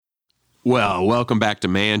Well, welcome back to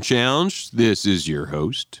Man Challenge. This is your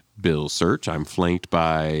host, Bill Search. I'm flanked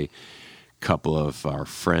by a couple of our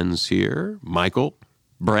friends here, Michael,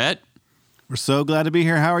 Brett. We're so glad to be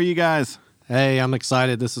here. How are you guys? Hey, I'm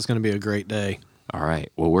excited. This is going to be a great day. All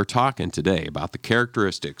right. Well, we're talking today about the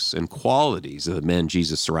characteristics and qualities of the men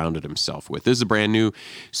Jesus surrounded himself with. This is a brand new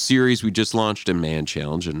series we just launched in Man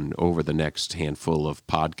Challenge, and over the next handful of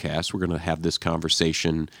podcasts, we're going to have this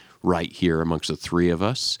conversation right here amongst the three of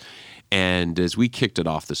us. And as we kicked it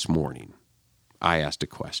off this morning, I asked a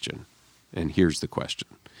question, and here's the question.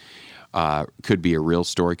 Could be a real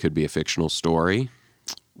story, could be a fictional story.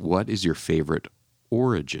 What is your favorite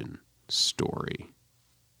origin story?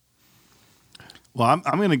 Well,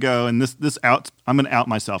 I'm going to go, and I'm going to out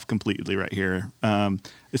myself completely right here.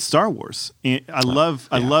 It's Star Wars. And I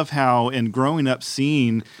love how, in growing up,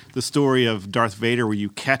 seeing the story of Darth Vader, where you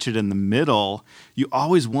catch it in the middle, you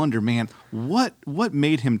always wonder, man, what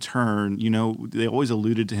made him turn? You know, they always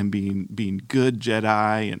alluded to him being good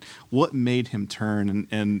Jedi, and what made him turn?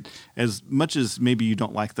 And as much as maybe you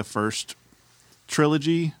don't like the first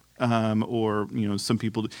trilogy. Or, you know, some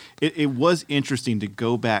people, it was interesting to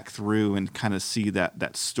go back through and kind of see that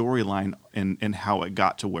storyline and how it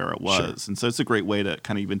got to where it was. Sure. And so it's a great way to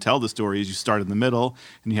kind of even tell the story, is you start in the middle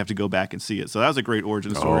and you have to go back and see it. So that was a great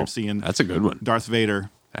origin story of seeing that's a good one. Darth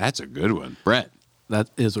Vader. That's a good one. Brett.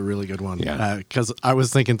 That is a really good one. Yeah. Because I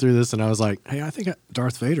was thinking through this and I was like, hey, I think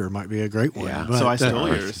Darth Vader might be a great one. Yeah. But, so I stole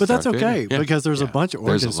yours. But that's Darth okay, Vader. because there's a bunch of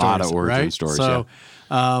origin stories. stories. There's a lot of origin right?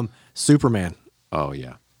 stories, So, Superman. Oh,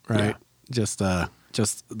 yeah. Right? Yeah. Just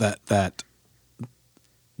that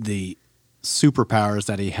the superpowers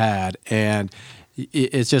that he had, and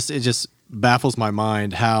it just baffles my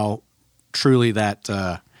mind how truly that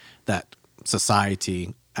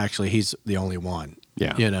society, actually he's the only one,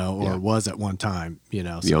 or was at one time, the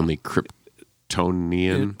only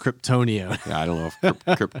Kryptonian. Kryptonian. Yeah, I don't know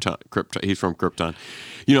if he's from Krypton.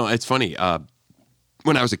 You know, it's funny.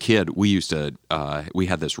 When I was a kid, we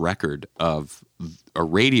had this record of a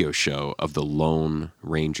radio show of the Lone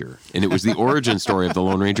Ranger, and it was the origin story of the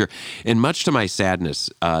Lone Ranger. And much to my sadness,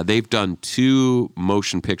 they've done 2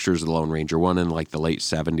 motion pictures of the Lone Ranger, one in like the late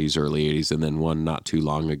 70s, early 80s, and then one not too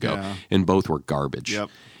long ago, and both were garbage. Yep.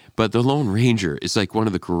 But the Lone Ranger is like one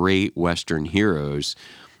of the great Western heroes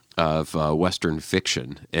of Western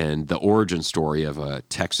fiction, and the origin story of a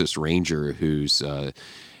Texas Ranger who's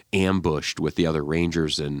ambushed with the other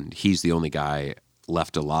Rangers, and he's the only guy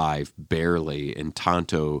left alive, barely, and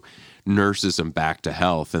Tonto nurses him back to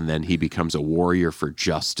health, and then he becomes a warrior for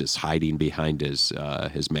justice, hiding behind his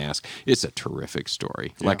mask. It's a terrific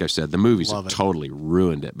story. Yeah. Like I said, the movies have totally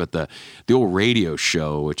ruined it, but the old radio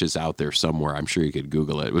show, which is out there somewhere, I'm sure you could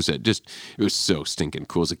Google it. It was so stinking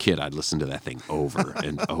cool. As a kid, I'd listen to that thing over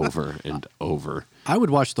and over and over. I would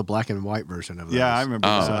watch the black and white version of those. Yeah, I remember.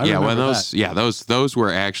 Those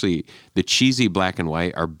were actually, the cheesy black and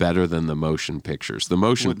white are better than the motion pictures. The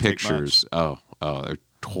motion pictures, they're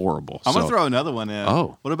horrible. I'm going to throw another one in.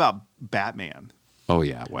 Oh. What about Batman? Oh,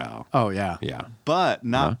 yeah. Wow. Oh, yeah. Yeah. But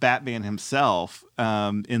not Batman himself.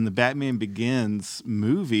 In the Batman Begins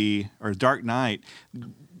movie, or Dark Knight,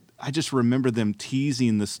 I just remember them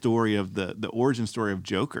teasing the story of the origin story of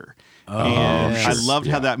Joker. And I loved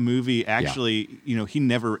how that movie actually,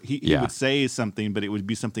 he would say something, but it would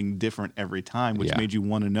be something different every time, which made you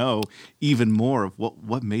want to know even more of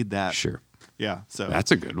what made that. Sure. Yeah, so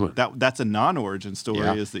that's a good one. That's a non-origin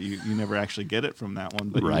story, is that you never actually get it from that one,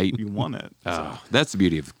 but you want it. So. That's the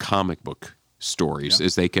beauty of comic book stories,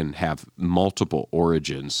 is they can have multiple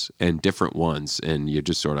origins and different ones, and you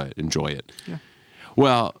just sort of enjoy it. Yeah.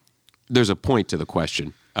 Well, there's a point to the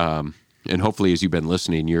question, and hopefully as you've been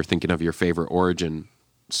listening, you're thinking of your favorite origin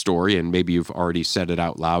story, and maybe you've already said it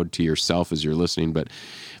out loud to yourself as you're listening, but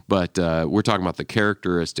we're talking about the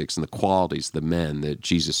characteristics and the qualities of the men that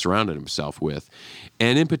Jesus surrounded himself with.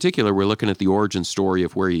 And in particular, we're looking at the origin story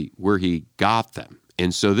of where he got them.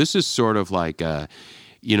 And so this is sort of like,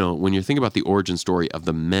 when you think about the origin story of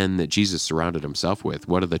the men that Jesus surrounded himself with,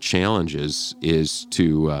 one of the challenges is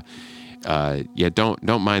to,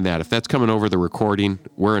 don't mind that. If that's coming over the recording,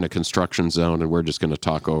 we're in a construction zone and we're just going to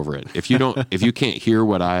talk over it. If you can't hear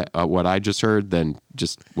what I just heard, then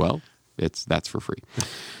that's for free.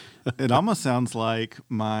 It almost sounds like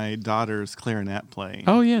my daughter's clarinet playing.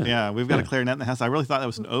 Oh, yeah. Yeah, we've got a clarinet in the house. I really thought that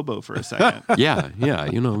was an oboe for a second. Yeah.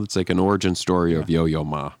 It's like an origin story of Yo-Yo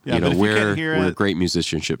Ma. Yeah, where great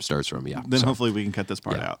musicianship starts from. Yeah. Then hopefully we can cut this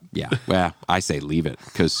part out. Yeah. Well, I say leave it,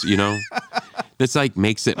 because, this like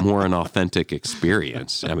makes it more an authentic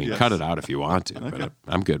experience. I mean, cut it out if you want to, but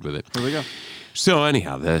I'm good with it. Here we go. So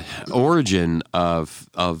anyhow, the origin of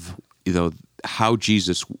how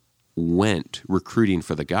Jesus went recruiting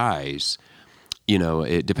for the guys,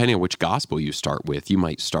 depending on which gospel you start with,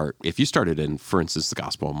 if you started in, for instance, the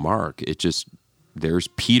Gospel of Mark, there's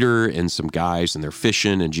Peter and some guys, and they're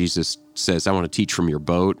fishing, and Jesus says, I want to teach from your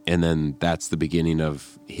boat, and then that's the beginning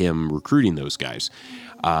of him recruiting those guys.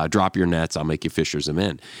 Drop your nets, I'll make you fishers of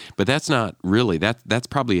men. But that's not really, that's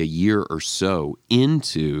probably a year or so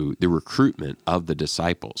into the recruitment of the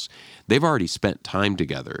disciples. They've already spent time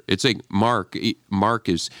together. It's like Mark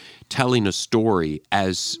is telling a story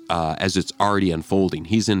as it's already unfolding.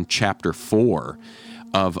 He's in chapter 4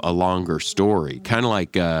 of a longer story, kind of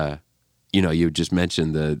like... you just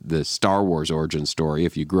mentioned the Star Wars origin story.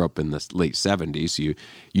 If you grew up in the late 70s,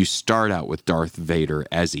 you start out with Darth Vader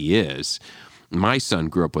as he is. My son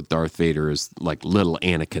grew up with Darth Vader as like little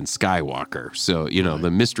Anakin Skywalker. So, the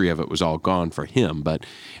mystery of it was all gone for him. But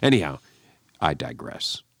anyhow, I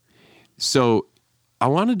digress. So I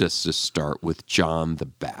wanted us to start with John the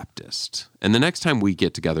Baptist. And the next time we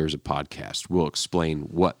get together as a podcast, we'll explain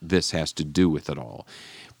what this has to do with it all.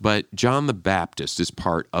 But John the Baptist is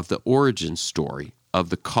part of the origin story of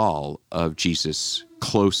the call of Jesus'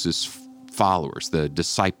 closest followers, the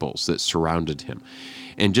disciples that surrounded him.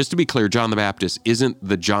 And just to be clear, John the Baptist isn't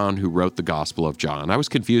the John who wrote the Gospel of John. I was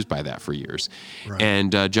confused by that for years. Right.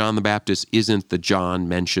 And John the Baptist isn't the John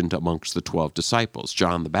mentioned amongst the 12 disciples.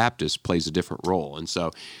 John the Baptist plays a different role. And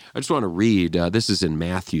so I just want to read, this is in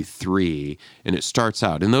Matthew 3, and it starts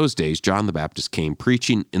out, in those days, John the Baptist came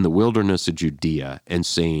preaching in the wilderness of Judea and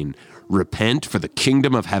saying, repent, for the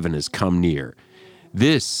kingdom of heaven has come near.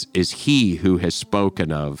 This is he who has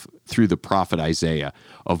spoken of through the prophet Isaiah,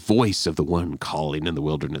 a voice of the one calling in the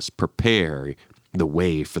wilderness, prepare the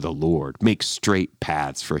way for the Lord, make straight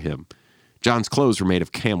paths for him. John's clothes were made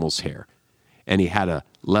of camel's hair, and he had a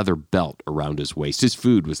leather belt around his waist. His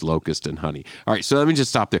food was locust and honey. All right, so let me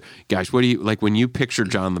just stop there. Guys, what do you, like when you picture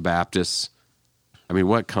John the Baptist,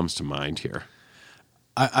 what comes to mind here?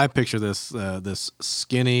 I picture this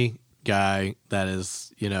skinny guy that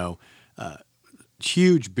is,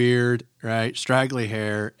 huge beard, right? Straggly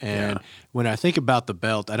hair. And when I think about the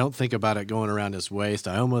belt, I don't think about it going around his waist.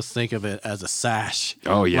 I almost think of it as a sash.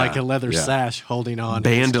 Oh, yeah. Like a leather sash holding on.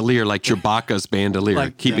 Bandolier, like Chewbacca's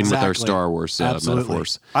bandolier, keeping with our Star Wars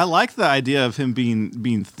metaphors. I like the idea of him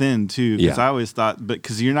being thin, too, because I always thought,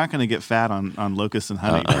 because you're not going to get fat on locust and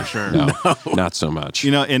honey, for sure. No, not so much.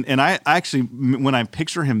 And I actually, when I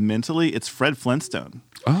picture him mentally, it's Fred Flintstone.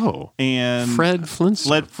 Oh, and Fred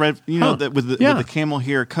Flintstone. Fred, with the camel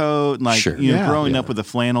hair coat, and growing up with the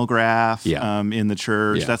flannel graph in the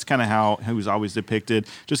church. Yeah. That's kind of how he was always depicted,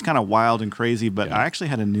 just kind of wild and crazy. But I actually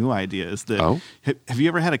had a new idea: is that have you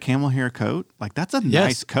ever had a camel hair coat? Like that's a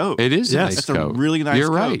nice coat. It is. Yes, that's a really nice. You're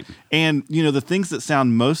coat. Right. And the things that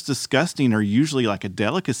sound most disgusting are usually like a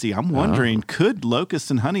delicacy. I'm wondering, could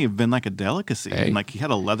locust and honey have been like a delicacy? Hey. And like he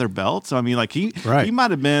had a leather belt, so he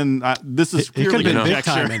might have been. This is purely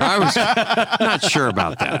conjecture. I was not sure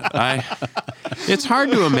about that. It's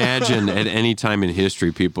hard to imagine at any time in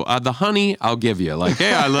history people, the honey, I'll give you. Like,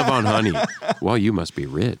 hey, I live on honey. Well, you must be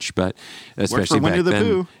rich, but especially back then.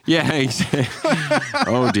 Pooh. Yeah, exactly.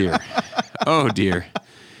 Oh, dear.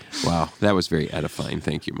 Wow, that was very edifying.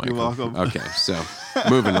 Thank you, Michael. You're welcome. Okay, so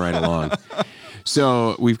moving right along.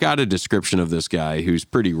 So we've got a description of this guy who's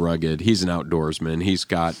pretty rugged. He's an outdoorsman. He's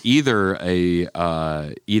got either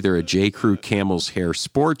a J. Crew camel's hair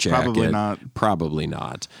sport jacket. Probably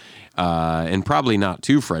not. And probably not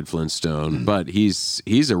to Fred Flintstone, but he's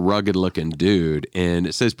a rugged looking dude. And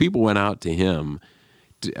it says people went out to him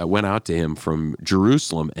from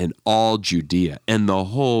Jerusalem and all Judea and the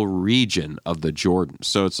whole region of the Jordan.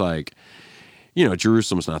 So it's like,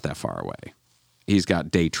 Jerusalem's not that far away. He's got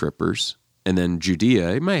day trippers. And then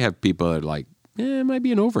Judea, it might have people that are like, it might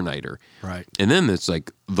be an overnighter. Right. And then it's like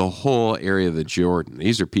the whole area of the Jordan.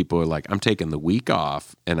 These are people who are like, I'm taking the week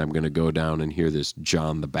off and I'm going to go down and hear this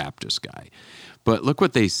John the Baptist guy. But look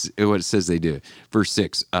what it says they do. Verse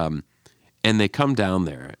 6, and they come down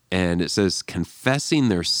there and it says, confessing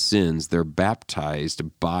their sins, they're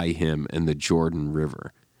baptized by him in the Jordan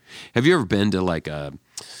River. Have you ever been to like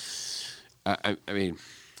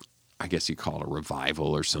I guess you call it a revival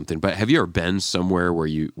or something, but have you ever been somewhere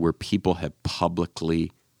where people have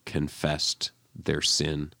publicly confessed their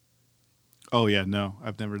sin? Oh yeah, no,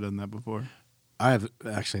 I've never done that before. I have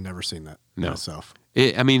actually never seen that myself.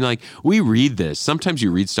 We read this. Sometimes you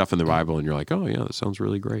read stuff in the Bible and you're like, oh yeah, that sounds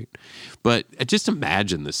really great. But just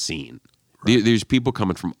imagine the scene. Right. There's people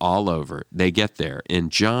coming from all over. They get there, and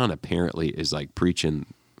John apparently is like preaching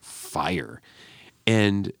fire,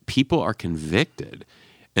 and people are convicted.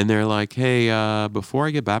 And they're like, hey, before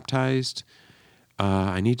I get baptized,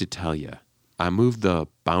 I need to tell you, I moved the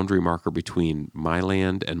boundary marker between my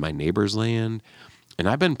land and my neighbor's land, and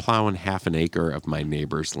I've been plowing half an acre of my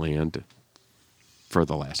neighbor's land for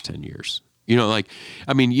the last 10 years. You know, like,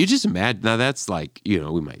 I mean, you just imagine, now that's like, you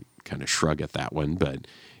know, we might kind of shrug at that one, but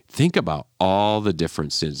think about all the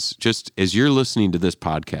differences. Just as you're listening to this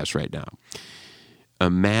podcast right now,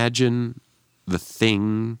 imagine the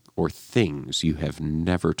thing or things you have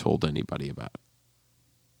never told anybody about.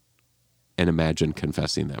 And imagine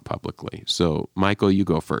confessing that publicly. So, Michael, you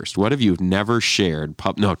go first. What have you never shared?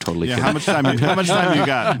 No, totally kidding. How much time you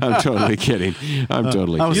got? I'm totally kidding. I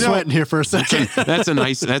was sweating here for a second.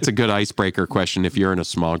 That's a good icebreaker question if you're in a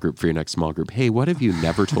small group for your next small group. Hey, what have you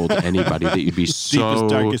never told anybody that you'd be so... Deepest,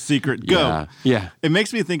 darkest secret. Go. Yeah. It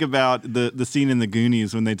makes me think about the scene in the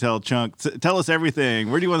Goonies when they tell Chunk, tell us everything.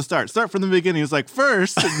 Where do you want to start? Start from the beginning. He's like,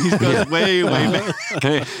 first. And he goes way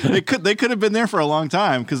back. They could have been there for a long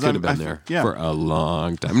time. Could have been there. Yeah. For a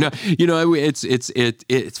long time. No, you know,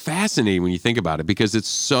 it's fascinating when you think about it because it's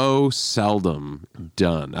so seldom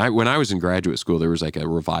done. When I was in graduate school, there was like a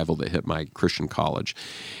revival that hit my Christian college,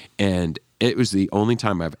 and it was the only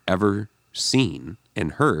time I've ever seen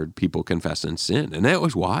and heard people confess in sin, and that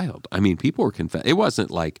was wild. I mean, people were It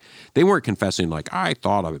wasn't like they weren't confessing like I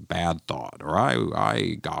thought of a bad thought or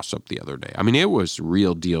I gossiped the other day. I mean, it was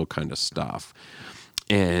real deal kind of stuff.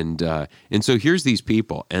 And so here's these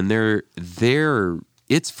people, and they're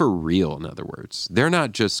it's for real. In other words, they're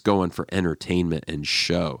not just going for entertainment and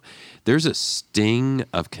show. There's a sting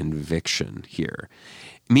of conviction here,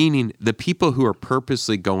 meaning the people who are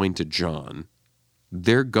purposely going to John,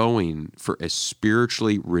 they're going for a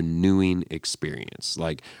spiritually renewing experience.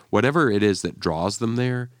 Like whatever it is that draws them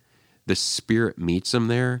there, the Spirit meets them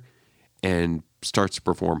there and starts to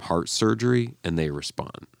perform heart surgery, and they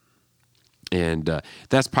respond. And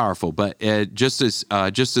that's powerful, but just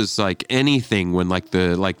as like anything, when like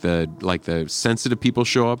the sensitive people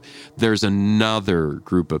show up, there's another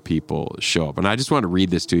group of people show up, and I just want to read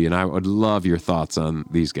this to you, and I would love your thoughts on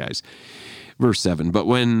these guys. Verse 7. But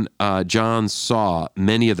when John saw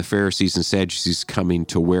many of the Pharisees and Sadducees coming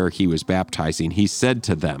to where he was baptizing, he said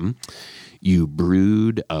to them, "You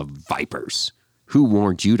brood of vipers, who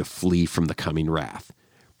warned you to flee from the coming wrath?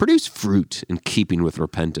 Produce fruit in keeping with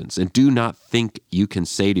repentance, and do not think you can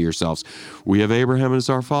say to yourselves, 'We have Abraham as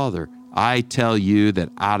our father.' I tell you that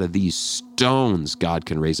out of these stones God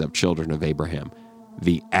can raise up children of Abraham.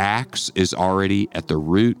 The axe is already at the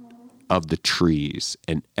root of the trees,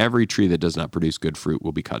 and every tree that does not produce good fruit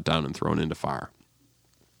will be cut down and thrown into fire."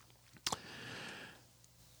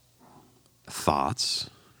 Thoughts?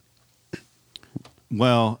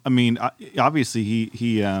 Well, I mean, obviously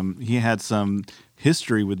he had some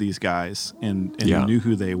history with these guys and knew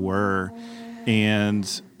who they were,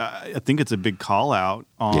 and I think it's a big call out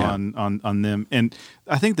on them. And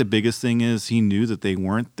I think the biggest thing is he knew that they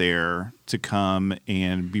weren't there to come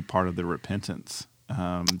and be part of the repentance,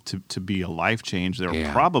 to be a life change. They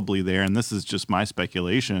were probably there, and this is just my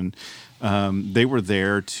speculation. They were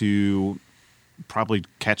there to probably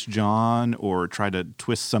catch John or try to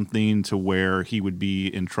twist something to where he would be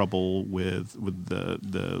in trouble with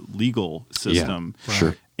the legal system. Yeah,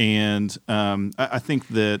 sure. And I think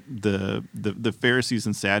that the Pharisees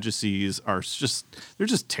and Sadducees they're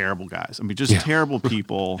just terrible guys. I mean, just terrible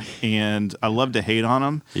people. And I love to hate on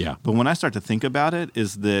them. Yeah. But when I start to think about it,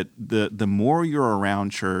 is that the more you're around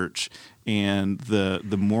church and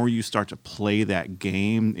the more you start to play that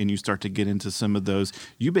game and you start to get into some of those,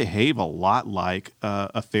 you behave a lot like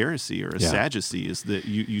a Pharisee or a Sadducee. Is that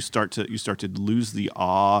you start to lose the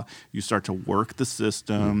awe, you start to work the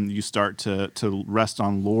system, you start to rest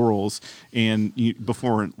on laurels, and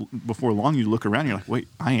before long you look around, you're like, wait,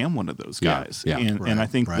 I am one of those guys. And I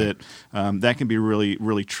think that that can be really,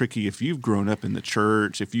 really tricky if you've grown up in the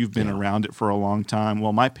church, if you've been around it for a long time.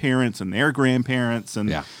 Well, my parents and their grandparents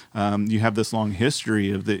and you have this long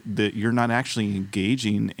history of that you're not actually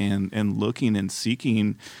engaging and looking and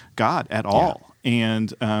seeking God at all.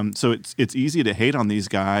 And so it's easy to hate on these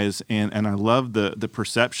guys, and I love the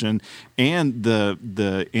perception and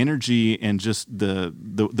the energy and just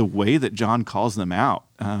the way that John calls them out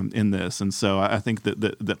in this. And so I think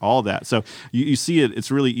that all that. So you see it. It's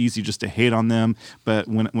really easy just to hate on them. But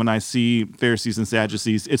when I see Pharisees and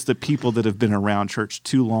Sadducees, it's the people that have been around church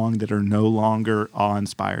too long that are no longer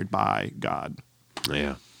awe-inspired by God.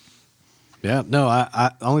 Yeah. Yeah. No.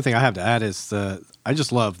 The only thing I have to add is I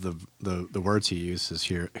just love the words he uses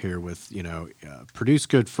here with, produce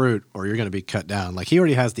good fruit or you're going to be cut down. Like he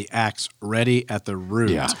already has the axe ready at the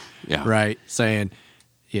root, right? Saying,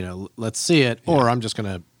 let's see it, or I'm just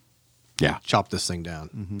going to chop this thing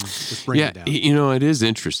down. Just bring it down. It is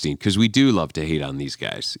interesting because we do love to hate on these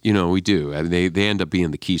guys. We do. I mean, they end up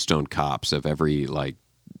being the Keystone Cops of every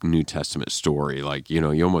New Testament story.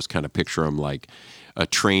 You almost kind of picture them like a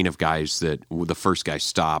train of guys that the first guy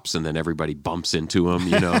stops and then everybody bumps into him,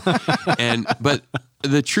 but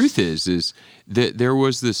the truth is that there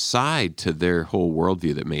was this side to their whole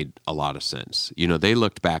worldview that made a lot of sense. They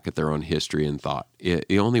looked back at their own history and thought,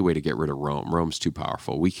 the only way to get rid of Rome's too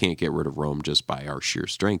powerful. We can't get rid of Rome just by our sheer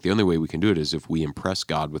strength. The only way we can do it is if we impress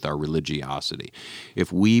God with our religiosity.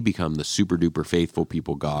 If we become the super duper faithful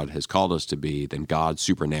people God has called us to be, then God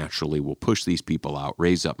supernaturally will push these people out,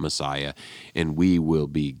 raise up Messiah, and we will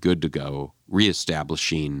be good to go,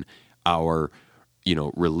 reestablishing our,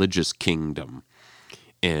 religious kingdom.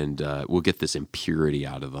 And we'll get this impurity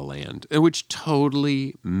out of the land, which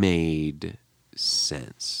totally made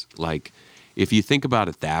sense. If you think about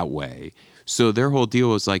it that way, so their whole deal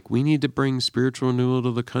was we need to bring spiritual renewal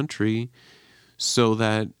to the country so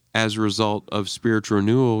that as a result of spiritual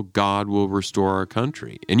renewal, God will restore our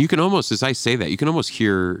country. And you can almost, as I say that, you can almost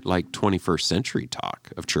hear 21st century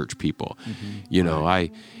talk of church people.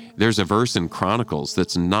 There's a verse in Chronicles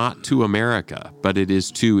that's not to America, but it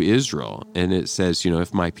is to Israel. And it says,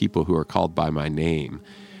 if my people who are called by my name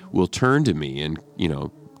will turn to me and,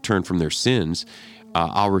 turn from their sins,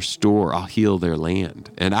 I'll heal their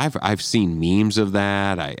land. And I've seen memes of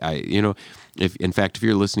that. If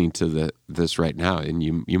you're listening to this right now, and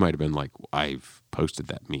you might have been like, I've posted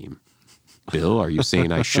that meme. Bill, are you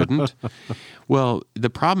saying I shouldn't? Well, the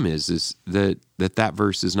problem is that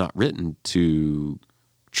verse is not written to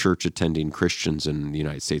church-attending Christians in the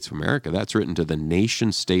United States of America. That's written to the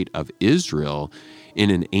nation-state of Israel in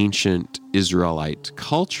an ancient Israelite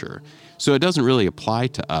culture. So it doesn't really apply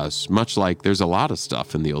to us, much like there's a lot of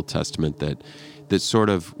stuff in the Old Testament that sort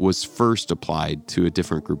of was first applied to a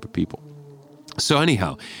different group of people. So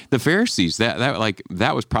anyhow, the Pharisees,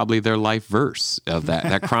 that was probably their life verse of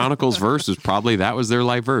that Chronicles verse that was their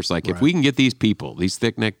life verse. If we can get these people, these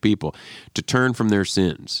thick-necked people, to turn from their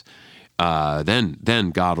sins,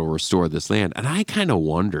 then God will restore this land. And I kind of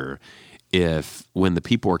wonder if when the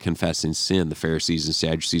people are confessing sin, the Pharisees and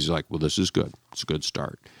Sadducees are like, well, this is good. It's a good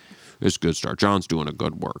start. It's a good start. John's doing a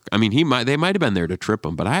good work. I mean, they might have been there to trip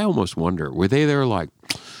him, but I almost wonder, were they there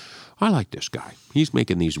I like this guy. He's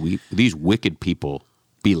making these wicked people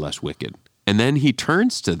be less wicked. And then he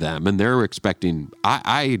turns to them, and they're expecting,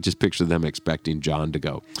 I just picture them expecting John to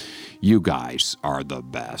go, you guys are the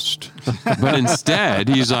best. But instead,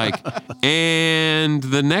 he's like, and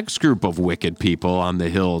the next group of wicked people on the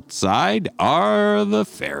hillside are the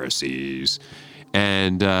Pharisees.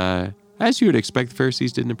 And as you would expect, the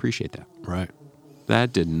Pharisees didn't appreciate that. Right. They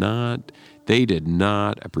did not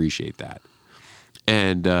appreciate that.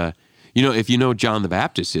 And, if you know John the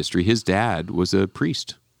Baptist's history, his dad was a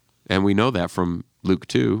priest. And we know that from Luke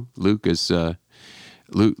 2. Luke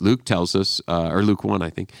tells us, or Luke 1, I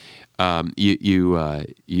think.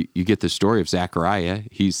 You get the story of Zechariah.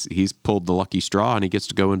 He's pulled the lucky straw, and he gets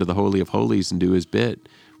to go into the Holy of Holies and do his bit,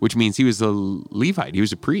 which means he was a Levite. He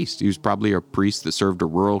was a priest. He was probably a priest that served a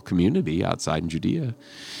rural community outside in Judea.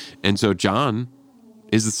 And so John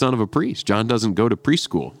is the son of a priest. John doesn't go to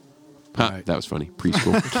preschool. Right. That was funny.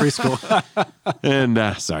 Preschool. And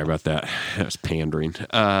sorry about that. That was pandering.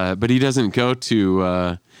 But he doesn't go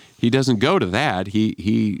to that.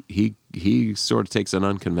 He sort of takes an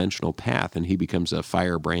unconventional path, and he becomes a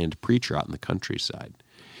firebrand preacher out in the countryside.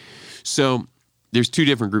 So there's two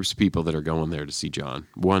different groups of people that are going there to see John.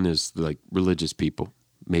 One is religious people.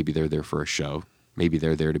 Maybe they're there for a show. Maybe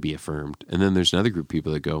they're there to be affirmed. And then there's another group of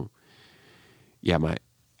people that go, yeah,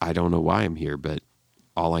 I don't know why I'm here, but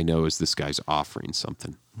all I know is this guy's offering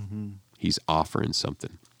something. Mm-hmm. He's offering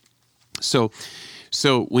something. So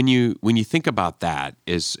when you think about that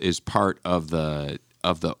as part of the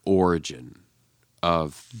origin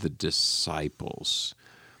of the disciples,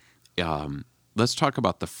 let's talk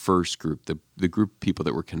about the first group, the group of people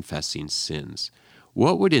that were confessing sins.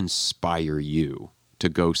 What would inspire you to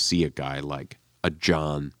go see a guy like a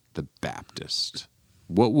John the Baptist?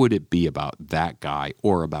 What would it be about that guy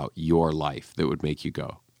or about your life that would make you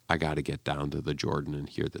go, I got to get down to the Jordan and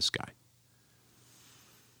hear this guy?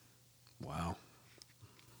 Wow.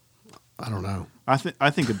 I don't know. I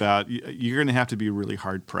think about you're going to have to be really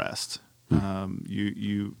hard pressed.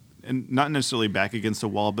 You and not necessarily back against a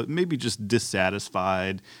wall, but maybe just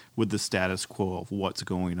dissatisfied with the status quo of what's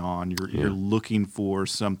going on. You're looking for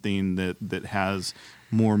something that has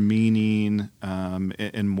more meaning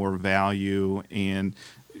and more value. And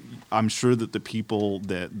I'm sure that the people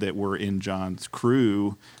that were in John's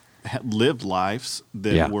crew lived lives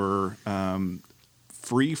that were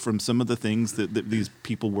free from some of the things that these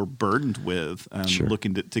people were burdened with,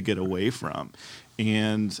 looking to get away from.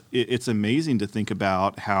 And it's amazing to think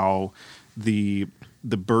about how the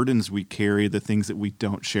burdens we carry, the things that we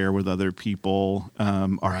don't share with other people,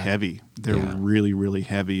 are heavy. They're really, really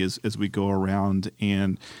heavy as we go around.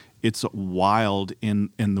 And it's wild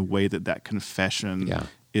in the way that confession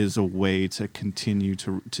is a way to continue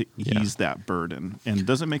to ease that burden. And it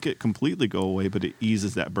doesn't make it completely go away, but it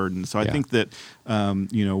eases that burden. So I think that,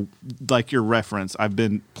 like your reference, I've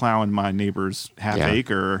been plowing my neighbor's half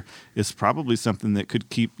acre is probably something that could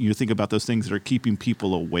keep, you think about those things that are keeping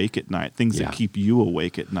people awake at night, things that keep you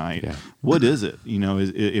awake at night. Yeah. What is it?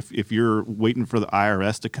 If you're waiting for the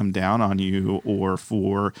IRS to come down on you, or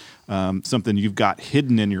for something you've got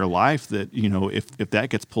hidden in your life that, if that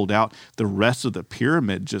gets pulled out, the rest of the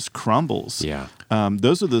pyramid just crumbles. Yeah.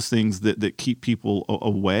 Those are those things that keep people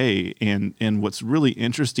away. And what's really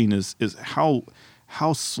interesting is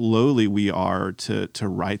how slowly we are to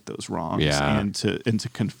right those wrongs and to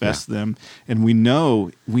confess them. And we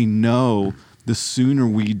know the sooner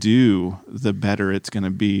we do, the better it's going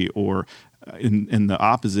to be. Or and the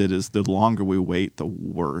opposite is the longer we wait, the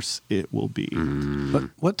worse it will be. But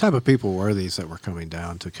what type of people were these that were coming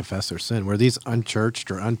down to confess their sin? Were these unchurched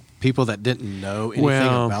or people that didn't know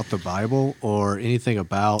anything about the Bible or anything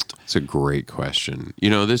about? It's a great question.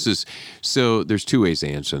 There's two ways to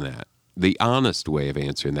answer that. The honest way of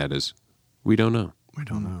answering that is, we don't know. We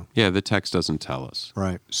don't know. Yeah, the text doesn't tell us.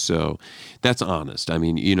 Right. So that's honest. I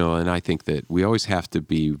mean, and I think that we always have to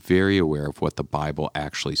be very aware of what the Bible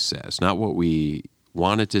actually says, not what we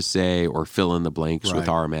want it to say or fill in the blanks with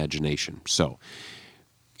our imagination. So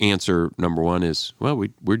answer number one is, well,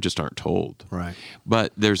 we just aren't told. Right.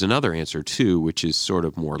 But there's another answer too, which is sort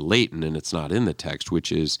of more latent, and it's not in the text,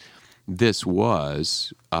 which is this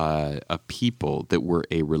was a people that were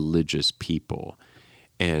a religious people.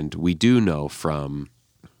 And we do know from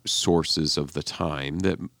sources of the time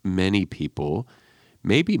that many people,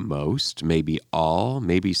 maybe most, maybe all,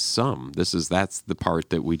 maybe some, that's the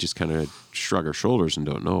part that we just kind of shrug our shoulders and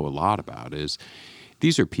don't know a lot about, is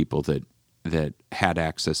these are people that had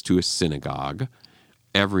access to a synagogue.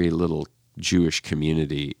 Every little Jewish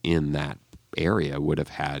community in that area would have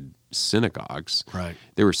had synagogues. Right.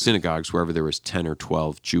 There were synagogues wherever there was 10 or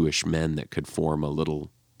 12 Jewish men that could form a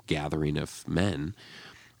little gathering of men.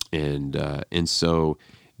 And so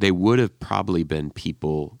they would have probably been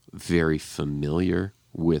people very familiar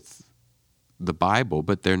with the Bible,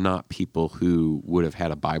 but they're not people who would have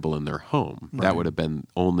had a Bible in their home. Right. That would have been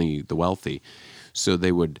only the wealthy. So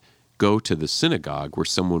they would go to the synagogue where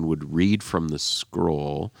someone would read from the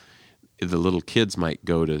scroll. The little kids might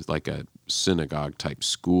go to like a synagogue type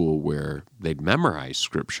school where they'd memorize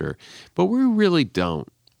scripture, but we really don't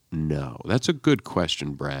know. That's a good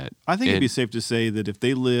question, Brett. I think it'd be safe to say that if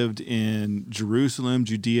they lived in Jerusalem,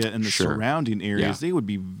 Judea, and the surrounding areas, they would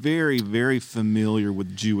be very, very familiar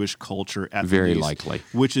with Jewish culture at very least, likely,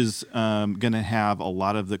 which is going to have a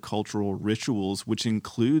lot of the cultural rituals, which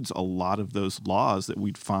includes a lot of those laws that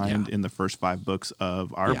we'd find in the first 5 books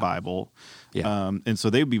of our Bible. Yeah. And so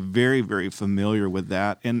they would be very, very familiar with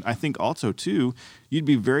that. And I think also, too, you'd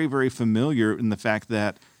be very, very familiar in the fact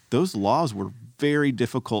that those laws were very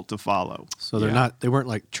difficult to follow. So they weren't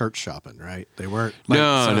like church shopping, right? They weren't.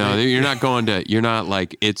 You're not going to, you're not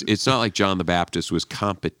like, it's not like John the Baptist was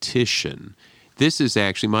competition. This is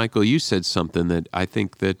actually, Michael, you said something that I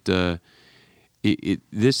think that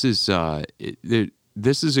this is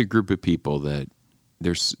a group of people that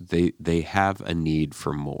they have a need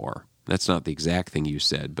for more. That's not the exact thing you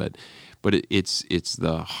said, but it's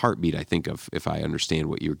the heartbeat, I think, of, if I understand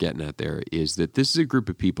what you're getting at there, is that this is a group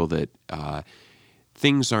of people that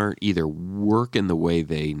things aren't either working the way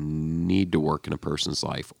they need to work in a person's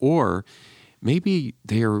life, or maybe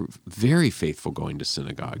they're very faithful going to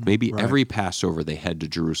synagogue. Maybe every Passover they head to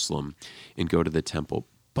Jerusalem and go to the temple.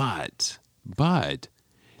 But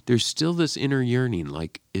there's still this inner yearning,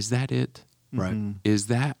 like, is that it? Right. Is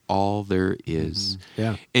that all there is? Mm-hmm.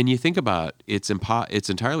 Yeah. And you think about it's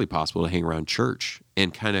entirely possible to hang around church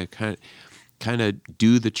and kind of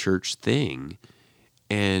do the church thing,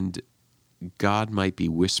 and God might be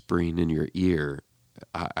whispering in your ear,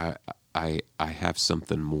 I have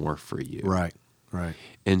something more for you. Right.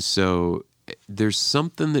 And so there's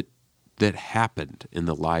something that happened in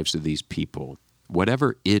the lives of these people,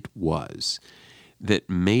 whatever it was, that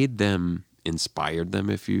made them, inspired them,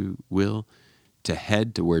 if you will, to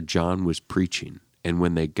head to where John was preaching. And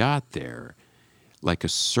when they got there, like a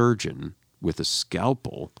surgeon with a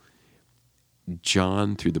scalpel,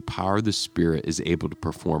 John, through the power of the Spirit, is able to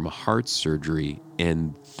perform a heart surgery,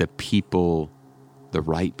 and the people, the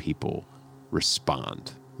right people,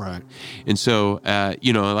 respond. Right. And so,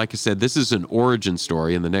 like I said, this is an origin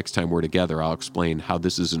story, and the next time we're together, I'll explain how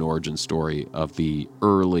this is an origin story of the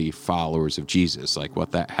early followers of Jesus, like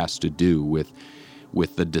what that has to do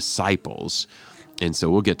with the disciples. And so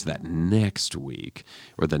we'll get to that next week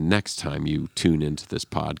or the next time you tune into this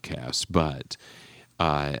podcast. But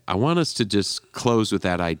I want us to just close with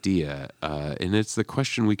that idea, and it's the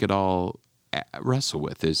question we could all wrestle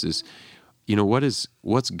with is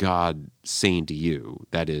what's God saying to you?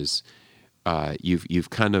 That is, you've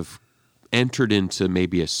kind of entered into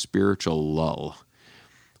maybe a spiritual lull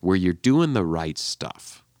where you're doing the right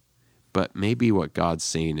stuff, but maybe what God's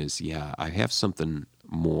saying is, I have something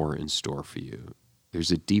more in store for you.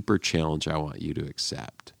 There's a deeper challenge I want you to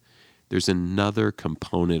accept. There's another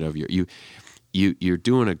component of you're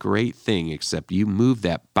doing a great thing, except you move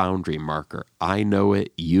that boundary marker. I know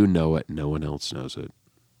it, you know it, no one else knows it.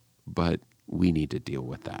 But we need to deal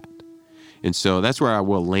with that. And so that's where I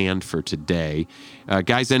will land for today.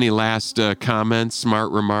 Guys, any last comments,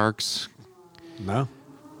 smart remarks? No.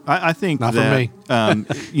 I think Not that, for me.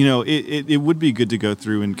 it would be good to go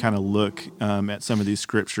through and kind of look at some of these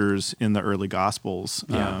scriptures in the early Gospels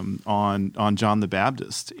on John the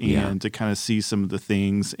Baptist and to kind of see some of the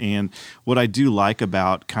things. And what I do like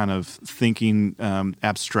about kind of thinking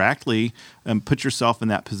abstractly, put yourself in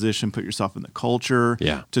that position, put yourself in the culture,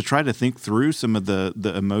 to try to think through some of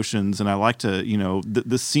the emotions. And I like to,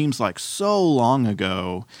 this seems like so long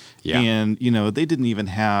ago. Yeah. And, they didn't even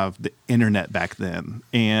have the internet back then.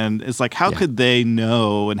 And it's like, how could they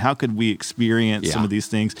know and how could we experience some of these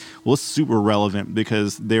things? Well, it's super relevant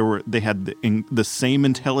because they had the same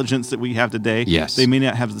intelligence that we have today. Yes. They may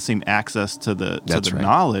not have the same access to the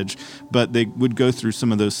knowledge, but they would go through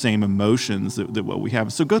some of those same emotions that what we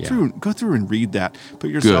have. So go through and read that.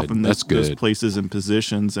 Put yourself in those places and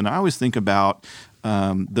positions. And I always think about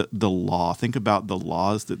the law. Think about the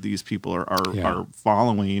laws that these people are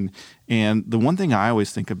following. And the one thing I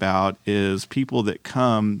always think about is people that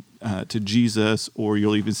come to Jesus, or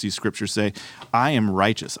you'll even see Scripture say, I am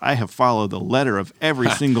righteous. I have followed the letter of every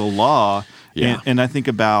single law. And I think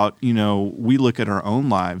about, we look at our own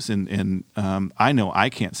lives, and I know I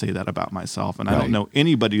can't say that about myself, and I don't know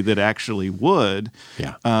anybody that actually would.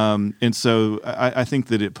 And so I think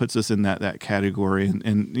that it puts us in that category,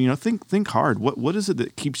 and think hard. What is it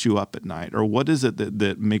that keeps you up at night, or what is it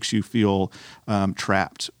that makes you feel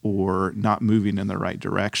trapped or not moving in the right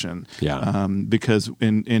direction? Because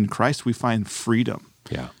in Christ we find freedom.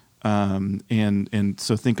 And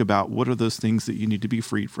so think about what are those things that you need to be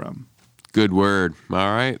freed from. Good word.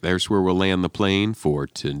 All right. There's where we'll land the plane for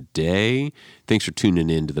today. Thanks for tuning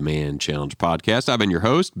in to the Man Challenge podcast. I've been your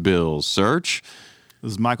host, Bill Search.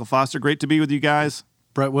 This is Michael Foster. Great to be with you guys.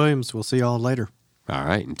 Brett Williams. We'll see y'all later. All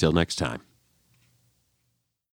right. Until next time.